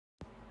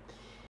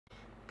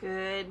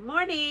Good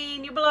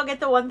morning. You belong at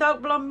the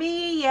Wantoks belong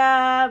me,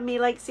 yeah. Me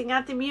like sing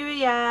out to you,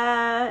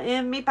 yeah.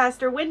 And me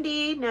Pastor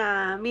Wendy,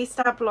 nah. Me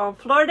stop along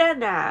Florida,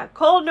 nah.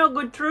 Cold no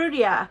good through,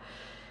 yeah.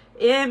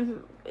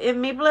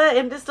 Me blah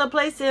in this little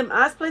place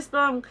us place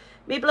belong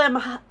me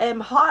blah am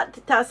hot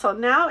tassel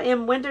now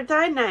in winter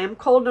time, nah. Am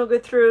cold no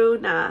good through,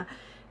 nah.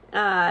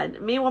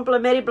 Me won't blah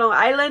Mary belong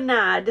island,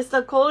 nah. This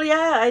little cold,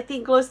 yeah. I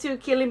think close to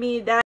killing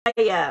me that,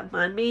 yeah.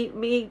 Man,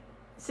 me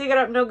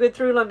cigarette no good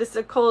through long this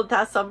a cold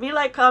tassel. Me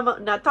like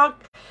come now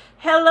talk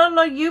hello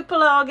lo you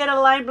pula I'll get a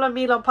line blow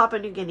me long Papua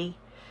New Guinea.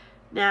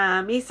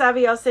 Nah me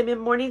savvy I'll say me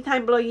morning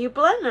time blow you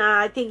pula.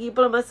 Nah I think you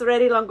pula must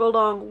ready long go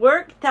long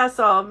work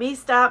tassel. Me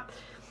stop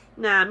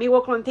nah me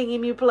walk long thingy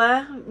me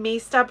pula. Me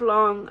stop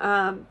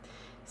long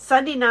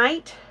Sunday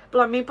night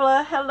blow me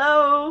pula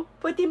hello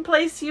put him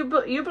place you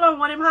blow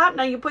want him hot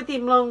now you put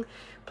him long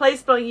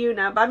place blow you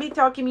now. By me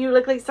talking you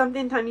look like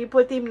something time you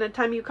put him the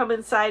time you come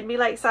inside. Me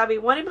like Sabi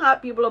want him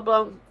hot you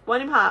blow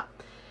want him hot.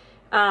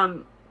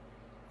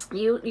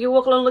 You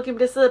walk along looking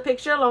this is a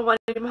picture along want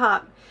him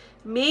hot.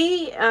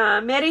 Me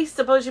Mary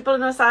suppose you pull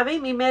no Sabi.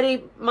 Me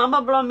Mary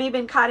mama blow me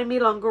been cutting me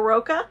long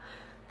Goroka.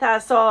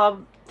 That's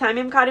all time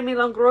him cutting me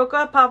long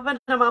Goroka. Papa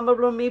and mama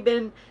blow me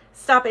been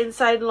stop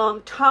inside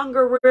long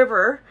Tonga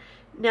River.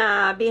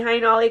 Now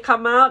behind all they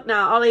come out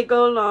now all they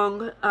go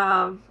along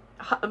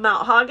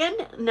Mount Hagen.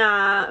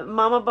 Nah,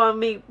 mama by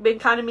me been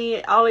kind of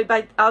me all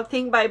by I'll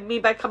think by me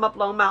by come up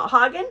along Mount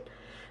Hagen.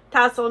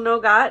 Tassel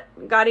no got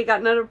he got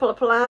another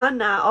plan.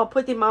 Nah, I'll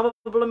put the mama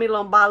blow me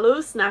along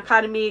Balus. Now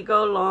kind of me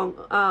go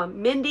along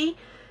Mindy.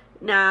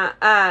 Nah,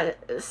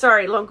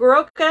 sorry, long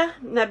Goroka.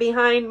 Now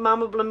behind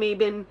mama blow me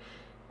been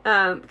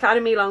kind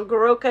of me long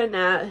Goroka.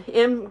 Nah,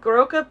 in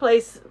Goroka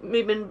place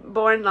me been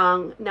born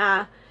long.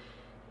 Nah,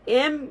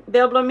 in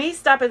they'll blow me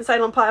stop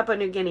inside on Papua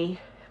New Guinea.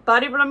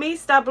 Body blow me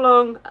stop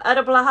long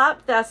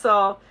Adablahap, that's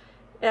all.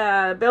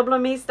 Bill blow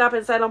me stop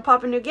inside on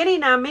Papua New Guinea.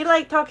 Now me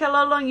like talk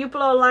hello long you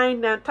blow line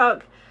now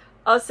talk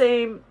I'll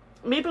say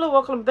me blow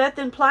walk along Beth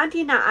and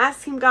Planty now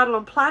ask him God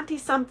along Planty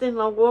something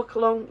long walk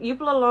along you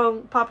blow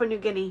along Papua New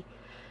Guinea.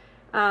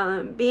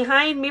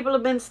 Behind me blow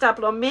been stop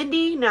along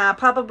Mindy. Now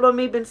Papa blow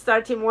me been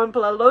starting one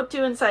blow low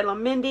two inside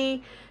on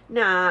Mindy.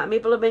 Nah, me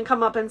blow been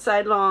come up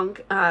inside long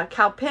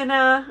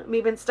Calpina.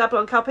 Me been stop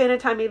along Calpina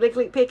time me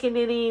lick picking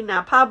any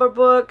now Papa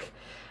book.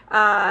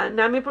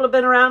 Now people have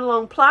been around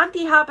long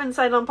plenty hop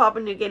inside on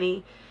Papua New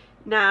Guinea.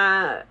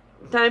 Now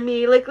time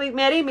me lick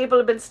Mary, people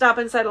have been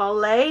stopping inside on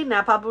Lay.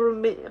 Now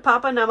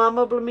Papa now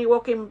Mama blew me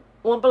walking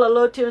one below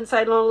low two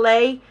inside on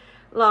Lay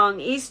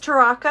long East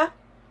Taraka.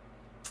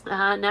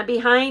 Now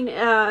behind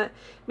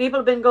people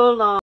have been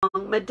going along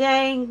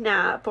Madang,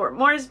 now Port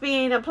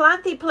Moresby, a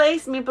plenty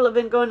place. People have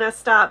been going now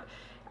stop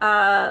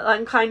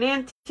on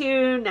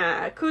Kainantu,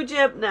 now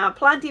Kujip, now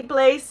plenty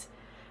place.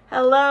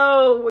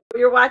 Hello,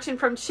 you're watching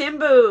from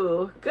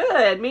Chimbu.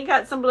 Good. Me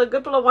got some good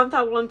little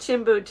Wantoks on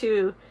Chimbu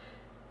too.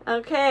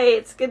 Okay,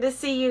 it's good to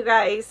see you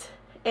guys.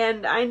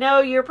 And I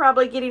know you're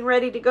probably getting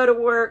ready to go to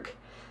work.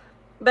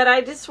 But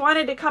I just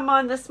wanted to come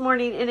on this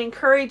morning and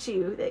encourage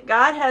you that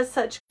God has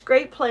such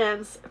great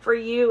plans for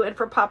you and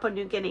for Papua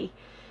New Guinea.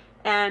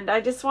 And I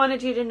just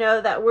wanted you to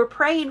know that we're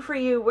praying for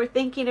you. We're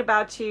thinking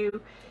about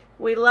you.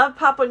 We love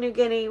Papua New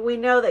Guinea. We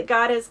know that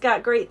God has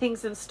got great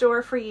things in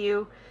store for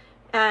you.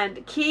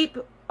 And keep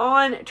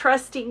on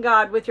trusting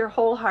God with your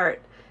whole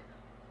heart.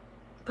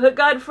 Put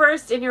God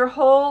first in your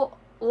whole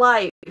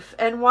life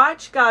and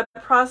watch God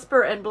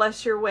prosper and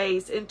bless your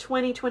ways in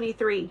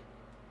 2023.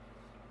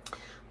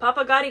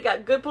 Papa God, he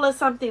got good plus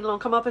something long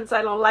come up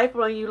inside long life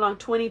on you long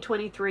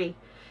 2023.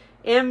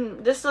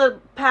 In this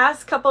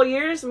past couple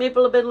years,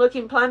 people have been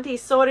looking plenty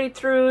sorry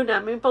through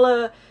now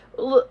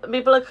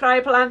people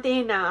cry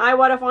plenty now I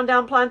water on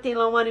down plenty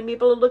long one and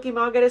people are looking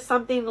all get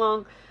something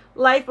long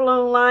life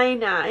along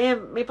line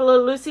and people are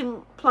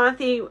losing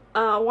plenty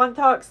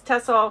Wantoks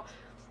tassel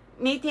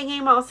me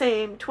thinking all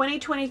same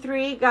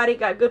 2023 God he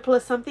got good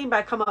plus something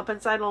by come up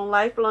inside long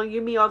life along you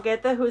me all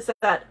get that who's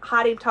that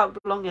hot him talk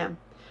belong him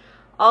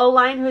all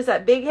line who's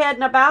that big head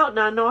and about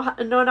now no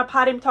na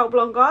hot him talk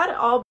belong God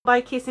all by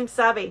kiss him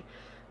savvy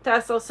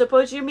tassel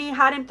suppose you me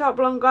hot him talk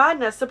belong God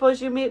now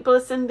suppose you me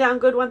listen down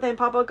good one thing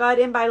Papa God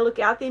in by look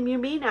out them you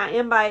me now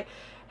in by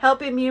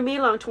helping you me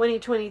long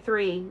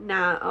 2023.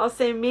 Now I'll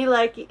say me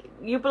like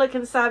you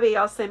can savvy.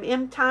 I'll say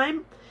in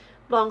time,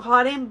 long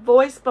hot him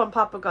voice blong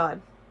Papa God.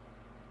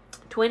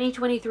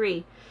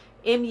 2023.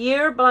 In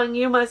year blong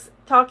you must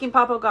talking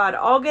Papa God.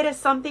 All get us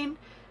something.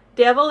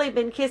 Devil he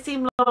been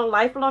kissing long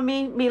life long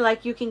me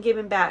like you can give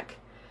him back.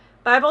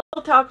 Bible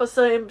talk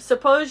also him.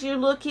 Suppose you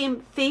look him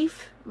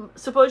thief.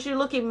 Suppose you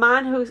look him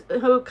man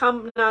who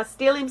come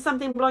steal him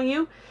something blong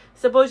you.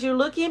 Suppose you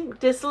look him,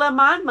 this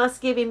man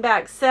must give him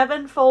back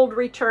sevenfold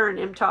return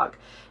him talk.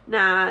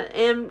 Now,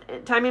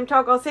 time him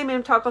talk, I'll say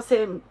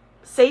him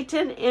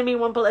Satan, and me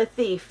won't a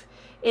thief.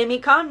 And me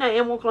come now,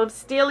 and won't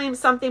steal him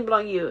something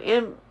belong you.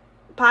 And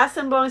pass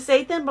him belong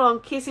Satan,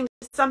 belong kiss him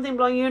something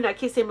belong you, now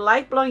kiss him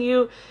life belong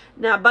you.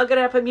 Now bug it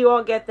up and you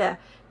all get there.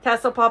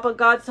 Tasso Papa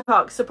God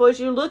talk. Suppose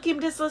you look him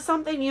this was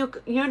something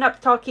you're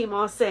not talking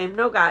all same.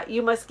 No God,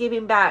 you must give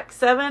him back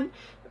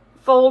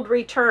 7-fold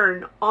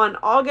return on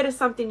all get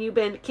something you've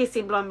been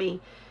kissing blow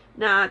me.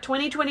 Now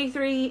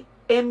 2023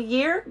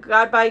 year,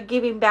 God by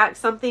giving back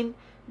something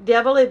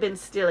devil had been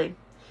stealing.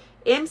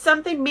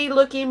 Something me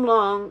looking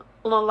long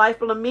life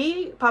blow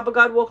me, Papa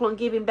God walk on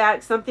giving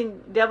back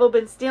something devil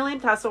been stealing.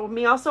 Tasso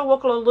me also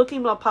walk on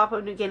looking on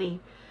Papua New Guinea.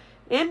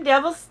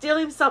 Devil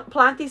stealing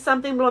planting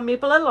something blow me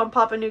on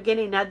Papua New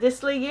Guinea. Now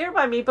this year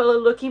by me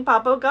looking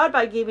Papa God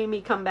by giving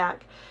me come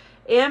back.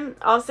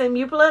 Also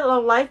you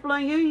on life blow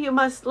you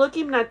must look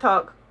him not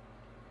talk.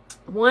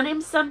 Want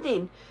him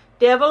something.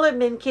 Devil have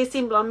been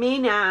kissing blow me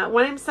now.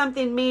 Want him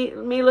something me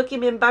look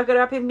him and bug it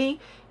up in me.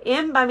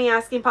 By me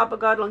asking Papa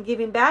God on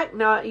giving back.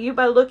 Now you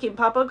by looking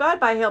Papa God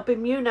by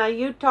helping you. Now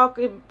you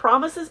talking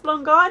promises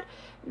blown God.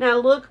 Now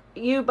look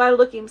you by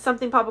looking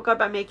something Papa God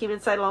by making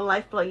inside on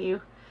life blow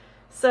you.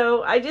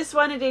 So I just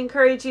wanted to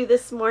encourage you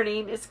this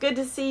morning. It's good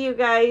to see you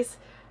guys.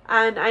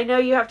 And I know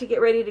you have to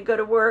get ready to go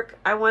to work.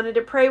 I wanted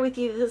to pray with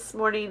you this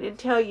morning and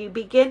tell you,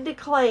 begin to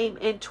claim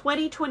in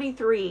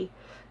 2023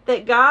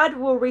 that God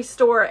will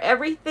restore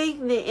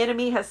everything the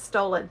enemy has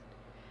stolen.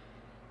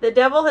 The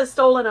devil has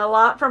stolen a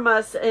lot from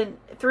us in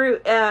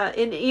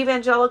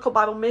Evangelical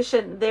Bible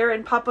Mission there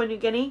in Papua New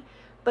Guinea.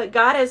 But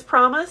God has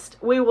promised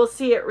we will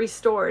see it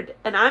restored.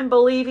 And I'm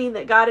believing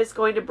that God is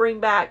going to bring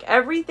back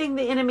everything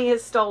the enemy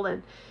has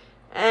stolen.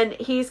 And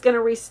he's going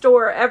to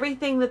restore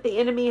everything that the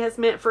enemy has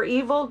meant for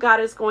evil. God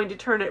is going to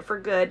turn it for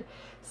good.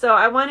 So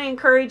I want to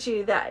encourage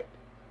you that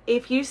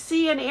if you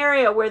see an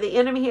area where the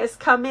enemy has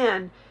come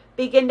in,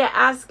 begin to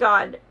ask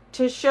God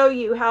to show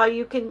you how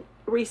you can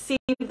receive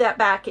that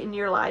back in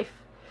your life.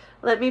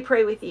 Let me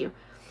pray with you.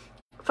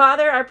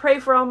 Father, I pray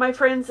for all my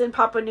friends in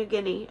Papua New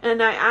Guinea,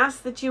 and I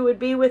ask that you would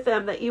be with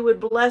them, that you would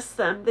bless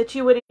them, that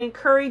you would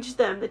encourage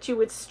them, that you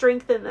would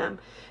strengthen them,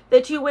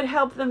 that you would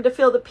help them to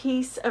feel the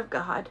peace of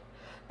God,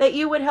 that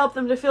you would help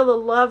them to feel the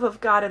love of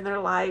God in their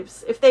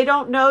lives. If they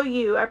don't know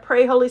you, I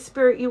pray, Holy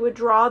Spirit, you would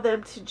draw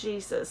them to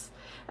Jesus.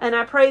 And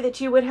I pray that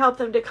you would help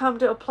them to come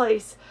to a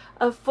place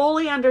of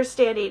fully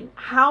understanding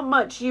how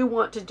much you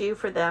want to do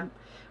for them.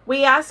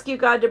 We ask you,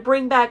 God, to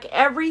bring back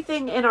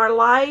everything in our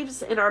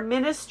lives, in our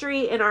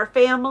ministry, in our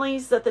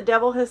families that the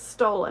devil has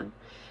stolen.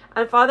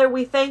 And Father,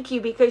 we thank you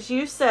because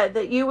you said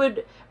that you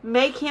would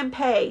make him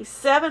pay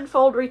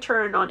 7-fold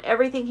return on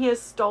everything he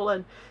has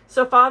stolen.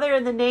 So Father,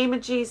 in the name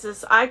of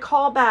Jesus, I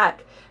call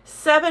back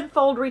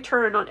 7-fold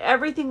return on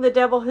everything the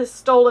devil has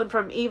stolen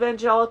from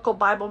Evangelical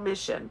Bible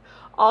Mission.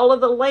 All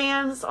of the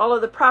lands, all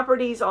of the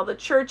properties, all the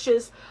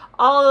churches,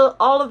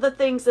 all of the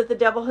things that the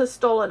devil has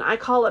stolen, I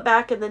call it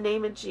back in the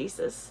name of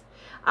Jesus.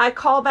 I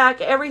call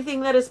back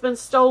everything that has been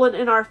stolen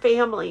in our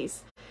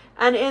families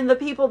and in the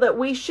people that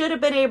we should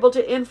have been able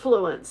to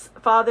influence,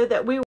 Father,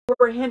 that we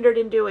were hindered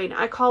in doing.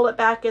 I call it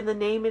back in the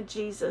name of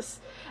Jesus.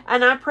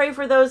 And I pray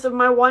for those of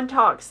my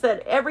Wantoks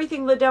that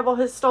everything the devil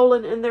has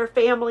stolen in their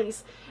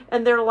families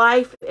and their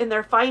life and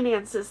their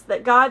finances,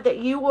 that God, that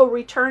you will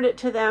return it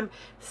to them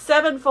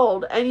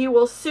 7-fold and you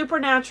will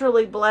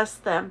supernaturally bless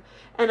them.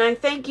 And I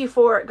thank you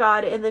for it,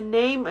 God, in the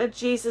name of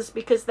Jesus,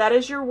 because that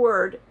is your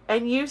word.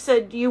 And you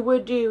said you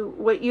would do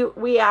what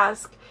we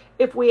ask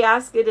if we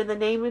ask it in the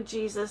name of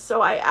Jesus.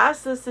 So I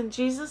ask this in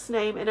Jesus'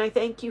 name, and I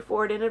thank you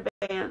for it in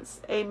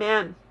advance.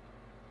 Amen.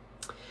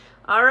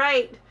 All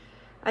right.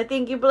 I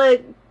think you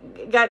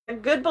got a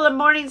good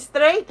morning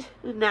straight.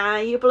 Now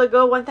you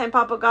go one time,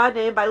 Papa God,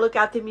 and by look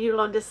out the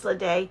mule on this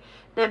day.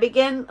 Now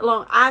begin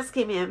long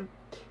asking him,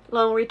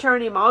 long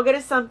return him. I'll get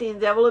us something. The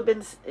devil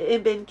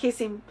have been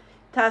kissing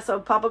Tasso,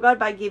 Papa God,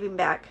 by giving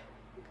back.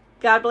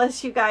 God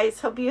bless you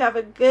guys. Hope you have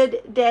a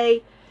good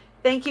day.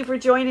 Thank you for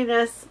joining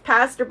us.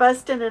 Pastor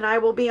Buston and I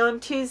will be on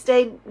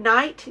Tuesday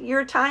night,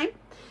 your time.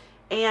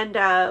 And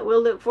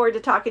we'll look forward to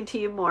talking to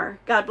you more.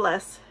 God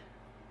bless.